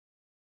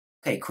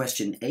Okay,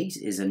 question 8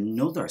 is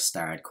another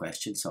starred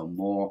question, so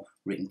more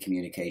written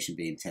communication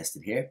being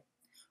tested here.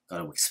 Got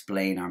to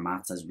explain our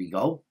maths as we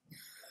go.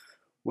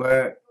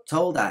 We're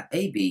told that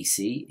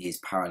ABC is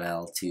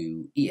parallel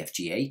to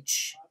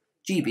EFGH,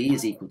 GB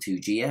is equal to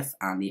GF,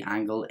 and the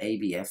angle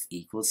ABF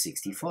equals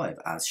 65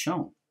 as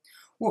shown.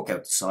 Work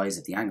out the size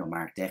of the angle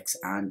marked X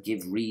and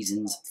give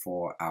reasons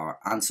for our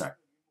answer.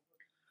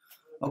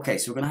 Okay,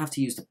 so we're going to have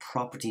to use the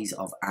properties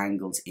of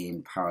angles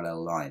in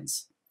parallel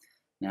lines.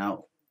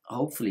 Now,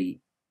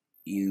 hopefully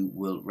you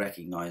will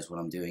recognize what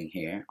I'm doing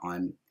here.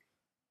 I'm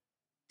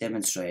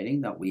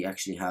demonstrating that we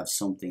actually have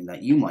something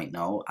that you might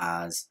know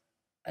as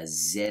a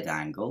Z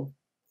angle.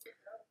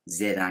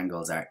 Z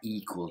angles are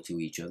equal to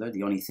each other.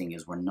 The only thing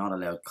is we're not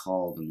allowed to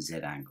call them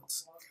Z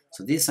angles.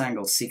 So this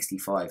angle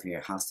 65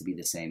 here has to be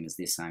the same as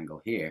this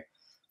angle here,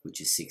 which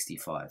is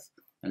 65.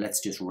 And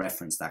let's just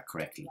reference that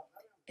correctly.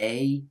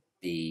 ABF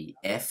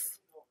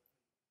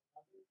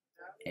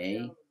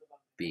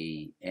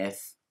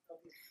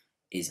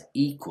is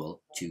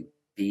equal to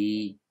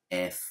BFG.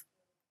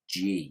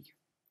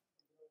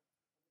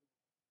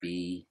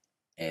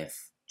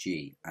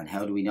 BFG. And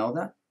how do we know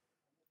that?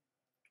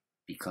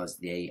 Because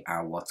they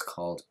are what's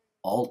called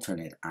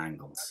alternate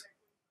angles.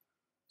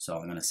 So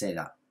I'm going to say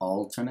that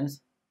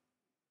alternate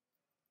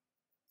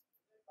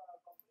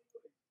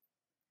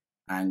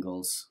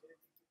angles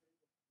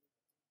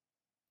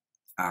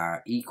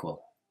are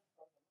equal.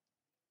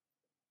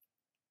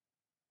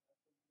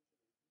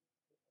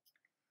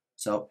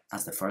 So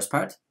that's the first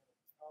part.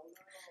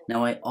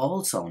 Now I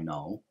also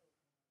know,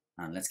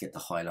 and let's get the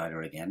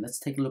highlighter again, let's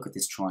take a look at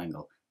this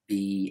triangle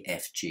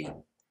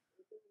BFG.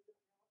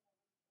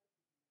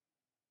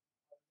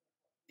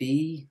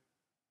 BFG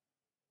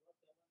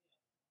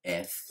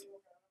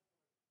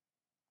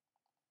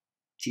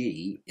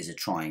is a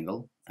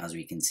triangle, as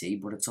we can see,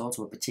 but it's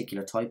also a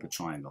particular type of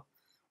triangle.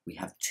 We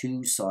have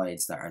two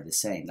sides that are the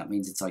same. That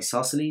means it's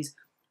isosceles.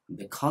 And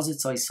because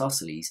it's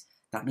isosceles,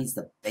 that means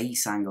the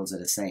base angles are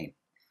the same.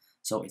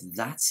 So if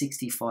that's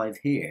 65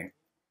 here,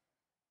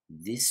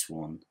 this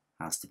one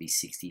has to be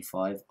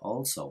 65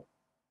 also,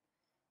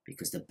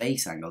 because the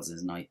base angles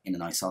in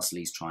an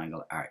isosceles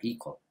triangle are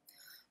equal.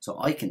 So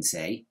I can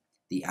say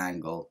the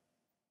angle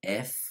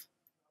FBG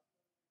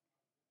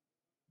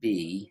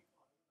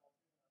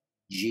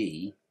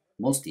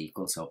must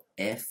equal, so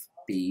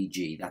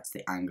FBG, that's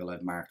the angle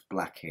I've marked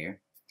black here,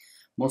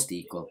 must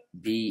equal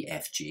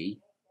BFG,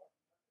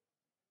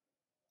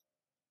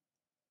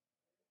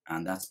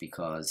 and that's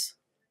because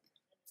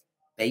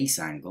base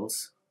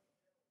angles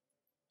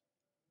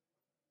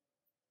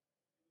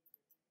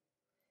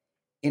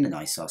in an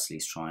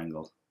isosceles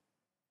triangle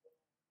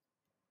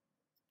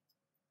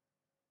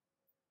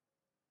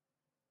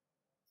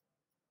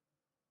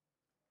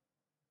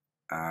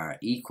are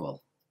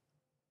equal.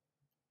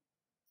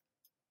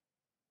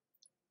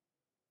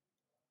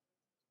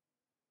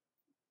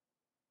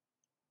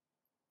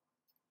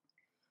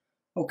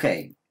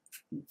 Okay,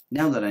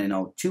 now that I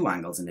know two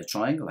angles in the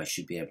triangle, I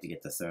should be able to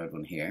get the third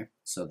one here.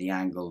 So the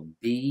angle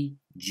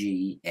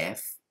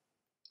BGF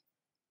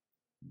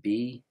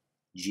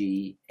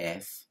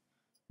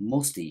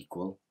must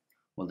equal,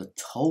 well, the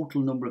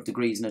total number of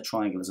degrees in a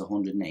triangle is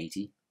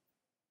 180,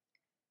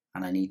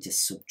 and I need to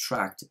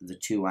subtract the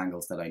two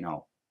angles that I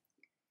know.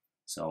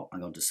 So I'm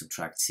going to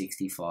subtract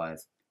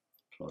 65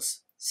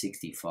 plus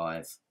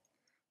 65.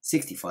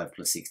 65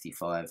 plus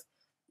 65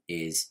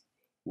 is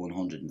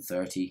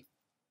 130.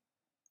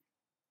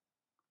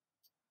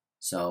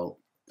 So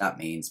that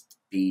means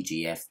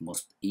BGF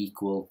must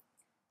equal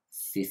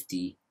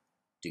 50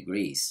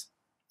 degrees.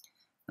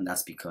 And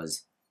that's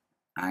because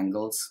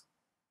angles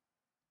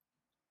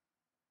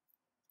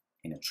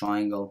in a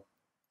triangle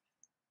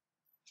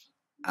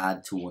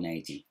add to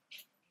 180.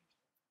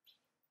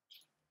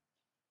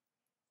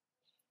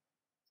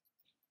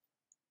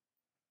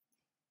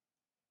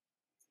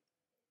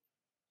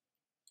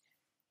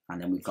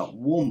 And then we've got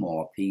one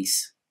more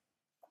piece.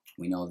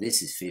 We know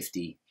this is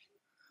 50.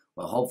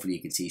 Well, hopefully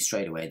you can see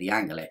straight away the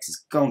angle X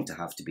is going to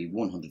have to be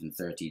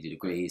 130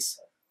 degrees.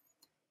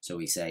 So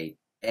we say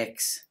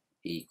X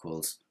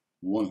equals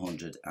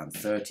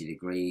 130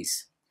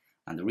 degrees.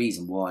 And the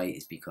reason why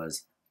is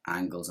because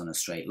angles on a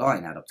straight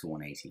line add up to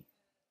 180.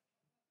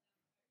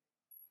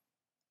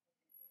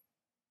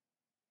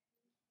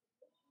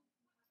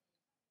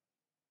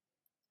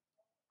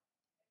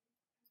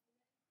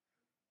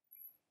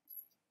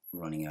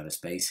 Running out of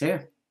space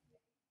here.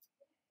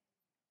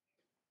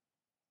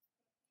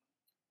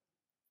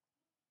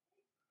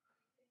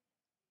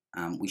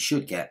 We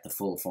should get the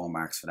full 4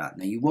 marks for that.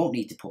 Now you won't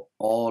need to put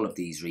all of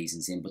these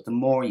reasons in, but the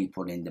more you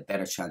put in, the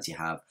better chance you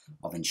have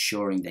of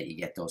ensuring that you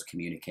get those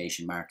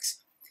communication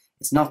marks.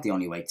 It's not the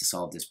only way to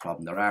solve this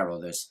problem. There are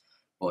others,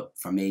 but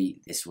for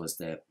me, this was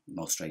the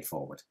most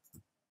straightforward.